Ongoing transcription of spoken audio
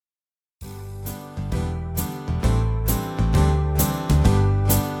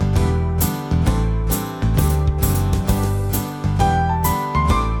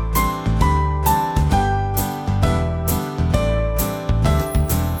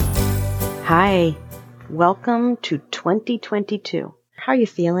Hi, welcome to 2022. How are you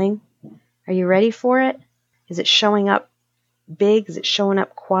feeling? Are you ready for it? Is it showing up big? Is it showing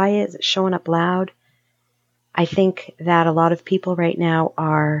up quiet? Is it showing up loud? I think that a lot of people right now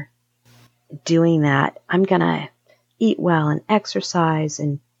are doing that. I'm going to eat well and exercise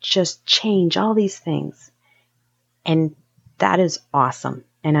and just change all these things. And that is awesome.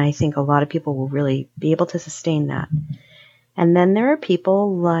 And I think a lot of people will really be able to sustain that. And then there are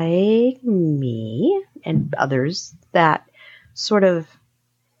people like me and others that sort of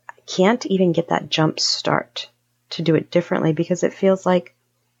can't even get that jump start to do it differently because it feels like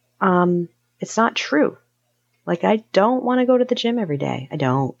it's not true. Like, I don't want to go to the gym every day. I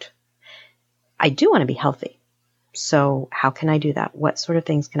don't. I do want to be healthy. So how can I do that? What sort of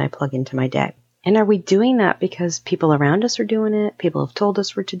things can I plug into my day? And are we doing that because people around us are doing it? People have told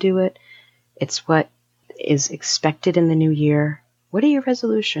us we're to do it. It's what is expected in the new year. What are your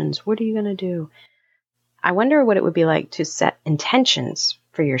resolutions? What are you going to do? I wonder what it would be like to set intentions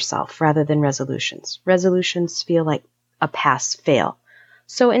for yourself rather than resolutions. Resolutions feel like a pass fail.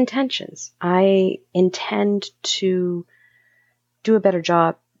 So intentions. I intend to do a better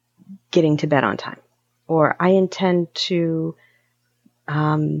job getting to bed on time. Or I intend to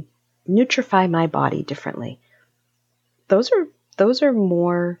nutrify my body differently. Those are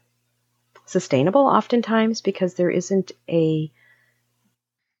more sustainable oftentimes because there isn't a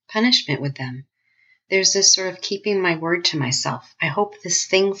punishment with them. There's this sort of keeping my word to myself. I hope this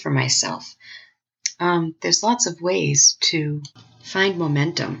thing for myself. There's lots of ways to find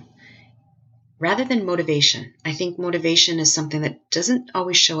momentum rather than motivation. I think motivation is something that doesn't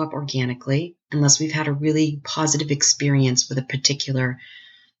always show up organically unless we've had a really positive experience with a particular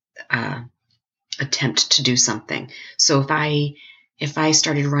attempt to do something. So if I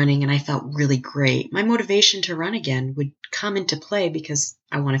started running and I felt really great, my motivation to run again would come into play because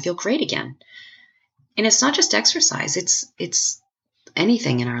I want to feel great again. And it's not just exercise, it's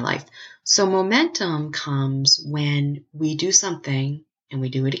anything in our life. So momentum comes when we do something and we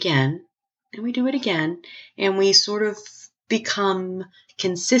do it again and we do it again and we sort of become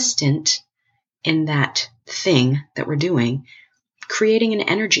consistent in that thing that we're doing, creating an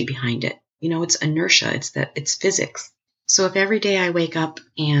energy behind it. You know, it's inertia, it's physics. So if every day I wake up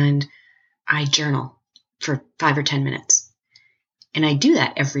and I journal for 5 or 10 minutes and I do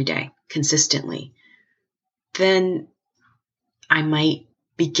that every day consistently, then I might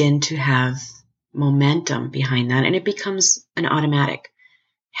begin to have momentum behind that, and it becomes an automatic.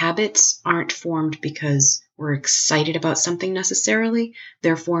 Habits aren't formed because we're excited about something necessarily.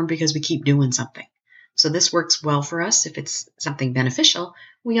 They're formed because we keep doing something. So this works well for us if it's something beneficial.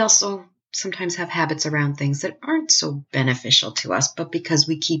 We also sometimes have habits around things that aren't so beneficial to us, but because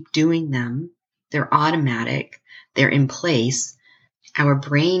we keep doing them, they're automatic, they're in place. Our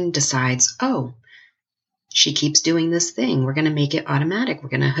brain decides, oh, she keeps doing this thing. We're going to make it automatic. We're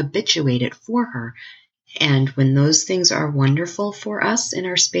going to habituate it for her. And when those things are wonderful for us in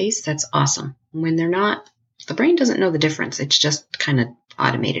our space, that's awesome. When they're not, the brain doesn't know the difference. It's just kind of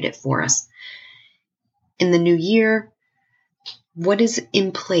automated it for us. In the new year, what is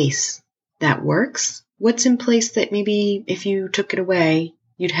in place that works? What's in place that maybe if you took it away,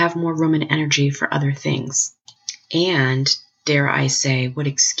 you'd have more room and energy for other things? And dare I say, what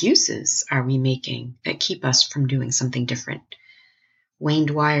excuses are we making that keep us from doing something different? Wayne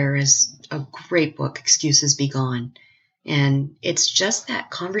Dwyer is a great book, Excuses Be Gone. And it's just that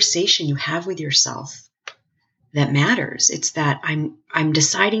conversation you have with yourself that matters. It's that I'm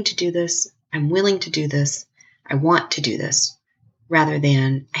deciding to do this. I'm willing to do this. I want to do this rather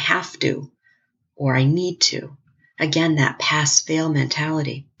than I have to or I need to. Again, that pass-fail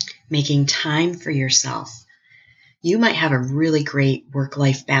mentality, making time for yourself. You might have a really great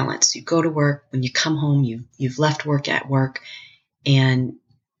work-life balance. You go to work, when you come home, you've left work at work, and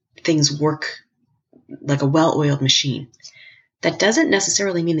things work like a well-oiled machine. That doesn't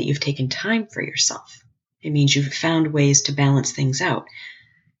necessarily mean that you've taken time for yourself. It means you've found ways to balance things out.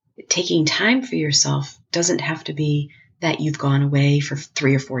 Taking time for yourself doesn't have to be that you've gone away for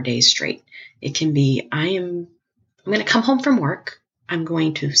 3 or 4 days straight. It can be, I'm going to come home from work. I'm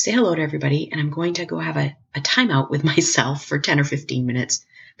going to say hello to everybody, and I'm going to go have a timeout with myself for 10 or 15 minutes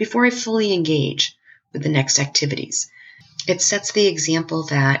before I fully engage with the next activities. It sets the example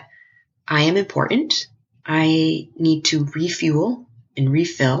that I am important. I need to refuel and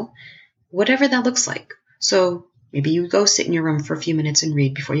refill, whatever that looks like. So maybe you go sit in your room for a few minutes and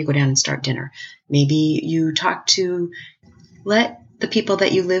read before you go down and start dinner. Maybe you let the people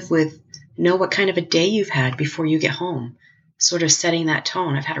that you live with know what kind of a day you've had before you get home. Sort of setting that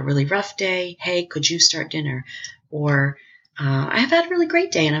tone. I've had a really rough day. Hey, could you start dinner? Or I have had a really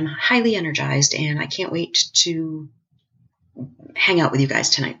great day and I'm highly energized and I can't wait to hang out with you guys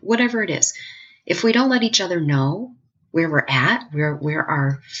tonight, whatever it is. If we don't let each other know where we're at, where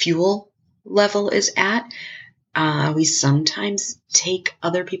our fuel level is at, we sometimes take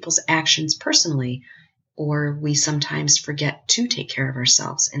other people's actions personally, or we sometimes forget to take care of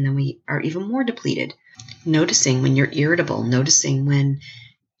ourselves, and then we are even more depleted. Noticing when you're irritable, noticing when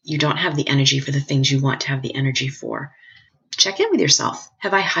you don't have the energy for the things you want to have the energy for. Check in with yourself.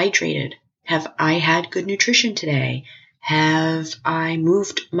 Have I hydrated? Have I had good nutrition today? Have I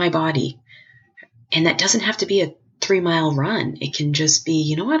moved my body? And that doesn't have to be a 3-mile run. It can just be,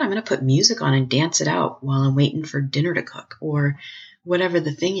 you know what, I'm going to put music on and dance it out while I'm waiting for dinner to cook, or whatever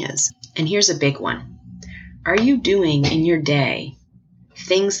the thing is. And here's a big one. Are you doing in your day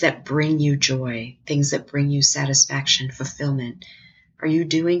things that bring you joy, things that bring you satisfaction, fulfillment? Are you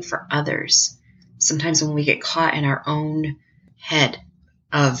doing for others? Sometimes when we get caught in our own head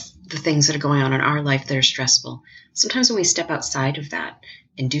of the things that are going on in our life that are stressful, sometimes when we step outside of that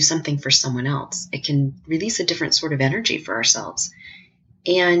and do something for someone else, it can release a different sort of energy for ourselves.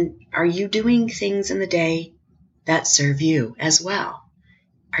 And are you doing things in the day that serve you as well?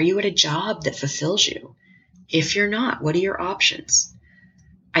 Are you at a job that fulfills you? If you're not, what are your options?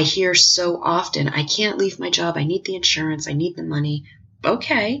 I hear so often, I can't leave my job. I need the insurance. I need the money.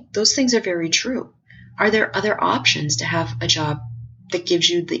 Okay, those things are very true. Are there other options to have a job that gives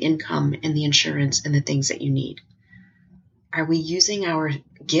you the income and the insurance and the things that you need? Are we using our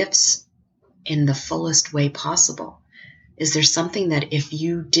gifts in the fullest way possible? Is there something that if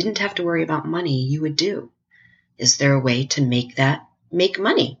you didn't have to worry about money, you would do? Is there a way to make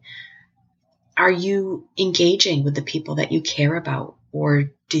money? Are you engaging with the people that you care about?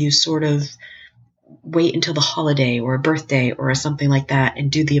 Or do you sort of wait until the holiday or a birthday or something like that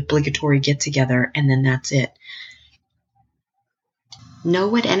and do the obligatory get together and then that's it? Know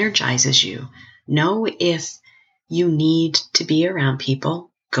what energizes you. Know if you need to be around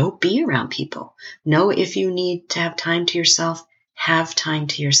people, go be around people. Know if you need to have time to yourself, have time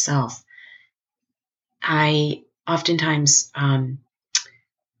to yourself. I oftentimes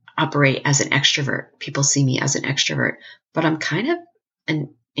operate as an extrovert. People see me as an extrovert, but I'm kind of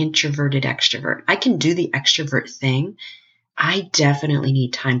an introverted extrovert. I can do the extrovert thing. I definitely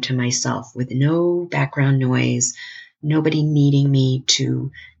need time to myself with no background noise, nobody needing me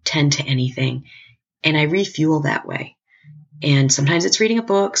to tend to anything. And I refuel that way. And sometimes it's reading a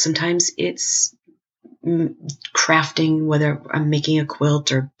book. Sometimes it's crafting, whether I'm making a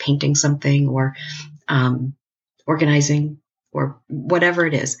quilt or painting something or organizing or whatever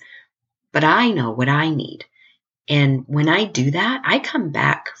it is. But I know what I need. And when I do that, I come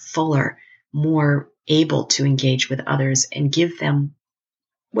back fuller, more able to engage with others and give them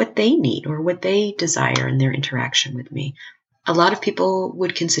what they need or what they desire in their interaction with me. A lot of people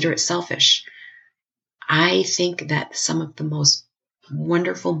would consider it selfish. I think that some of the most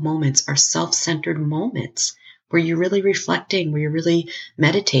wonderful moments are self-centered moments where you're really reflecting, where you're really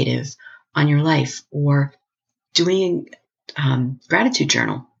meditative on your life, or doing a gratitude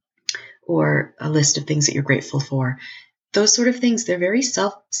journal or a list of things that you're grateful for. Those sort of things, they're very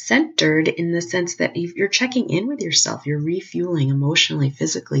self-centered in the sense that you're checking in with yourself. You're refueling emotionally,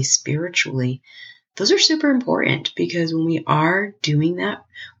 physically, spiritually. Those are super important because when we are doing that,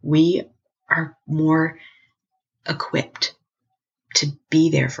 we are more equipped to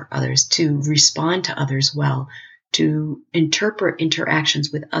be there for others, to respond to others well, to interpret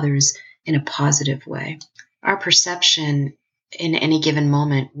interactions with others in a positive way. Our perception in any given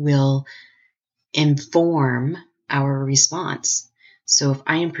moment will inform our response. So if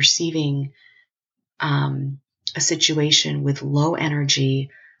I am perceiving a situation with low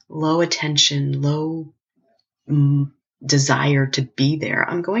energy, low attention, low desire to be there,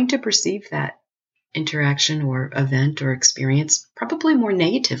 I'm going to perceive that interaction or event or experience probably more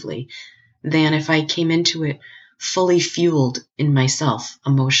negatively than if I came into it fully fueled in myself,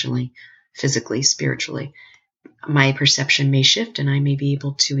 emotionally, physically, spiritually. My perception may shift and I may be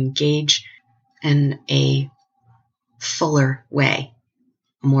able to engage in a fuller way,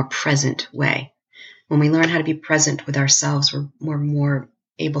 a more present way. When we learn how to be present with ourselves, we're more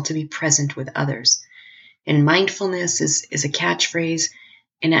able to be present with others. And mindfulness is a catchphrase,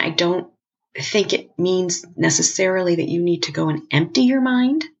 and I don't think it means necessarily that you need to go and empty your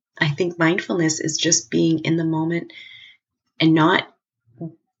mind. I think mindfulness is just being in the moment and not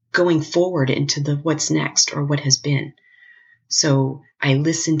going forward into the what's next or what has been. So I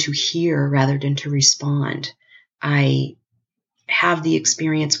listen to hear rather than to respond. I have the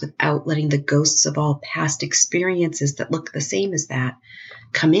experience without letting the ghosts of all past experiences that look the same as that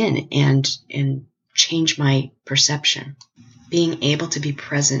come in and change my perception. Being able to be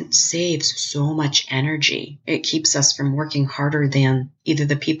present saves so much energy. It keeps us from working harder than either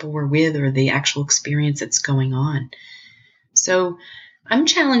the people we're with or the actual experience that's going on. So I'm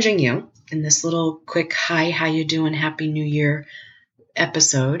challenging you in this little quick hi, how you doing, Happy New Year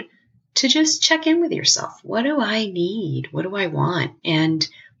episode to just check in with yourself. What do I need? What do I want? And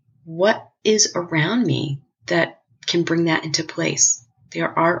what is around me that can bring that into place?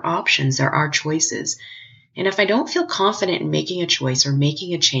 There are options. There are choices. And if I don't feel confident in making a choice or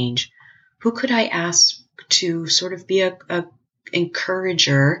making a change, who could I ask to sort of be a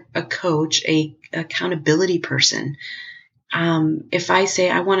encourager, a coach, a accountability person? If I say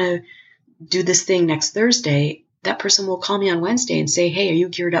I want to do this thing next Thursday, that person will call me on Wednesday and say, hey, are you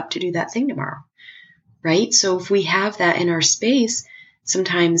geared up to do that thing tomorrow? Right? So if we have that in our space,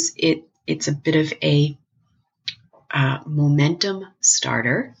 sometimes it's a bit of a momentum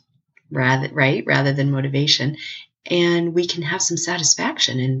starter, rather than motivation. And we can have some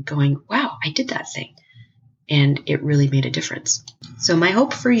satisfaction in going, wow, I did that thing. And it really made a difference. So my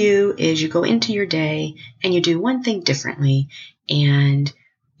hope for you is you go into your day and you do one thing differently and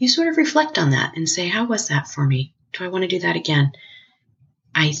you sort of reflect on that and say, how was that for me? Do I want to do that again?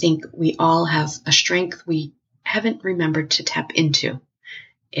 I think we all have a strength we haven't remembered to tap into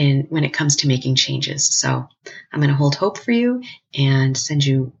when it comes to making changes. So I'm going to hold hope for you and send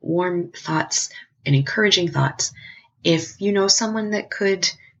you warm thoughts and encouraging thoughts. If you know someone that could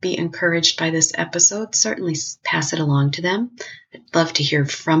be encouraged by this episode, certainly pass it along to them. I'd love to hear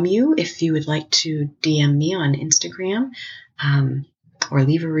from you. If you would like to DM me on Instagram or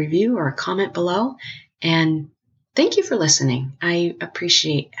leave a review or a comment below. And thank you for listening. I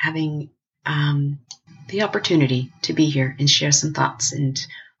appreciate having the opportunity to be here and share some thoughts and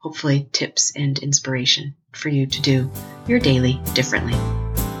hopefully tips and inspiration for you to do your daily differently.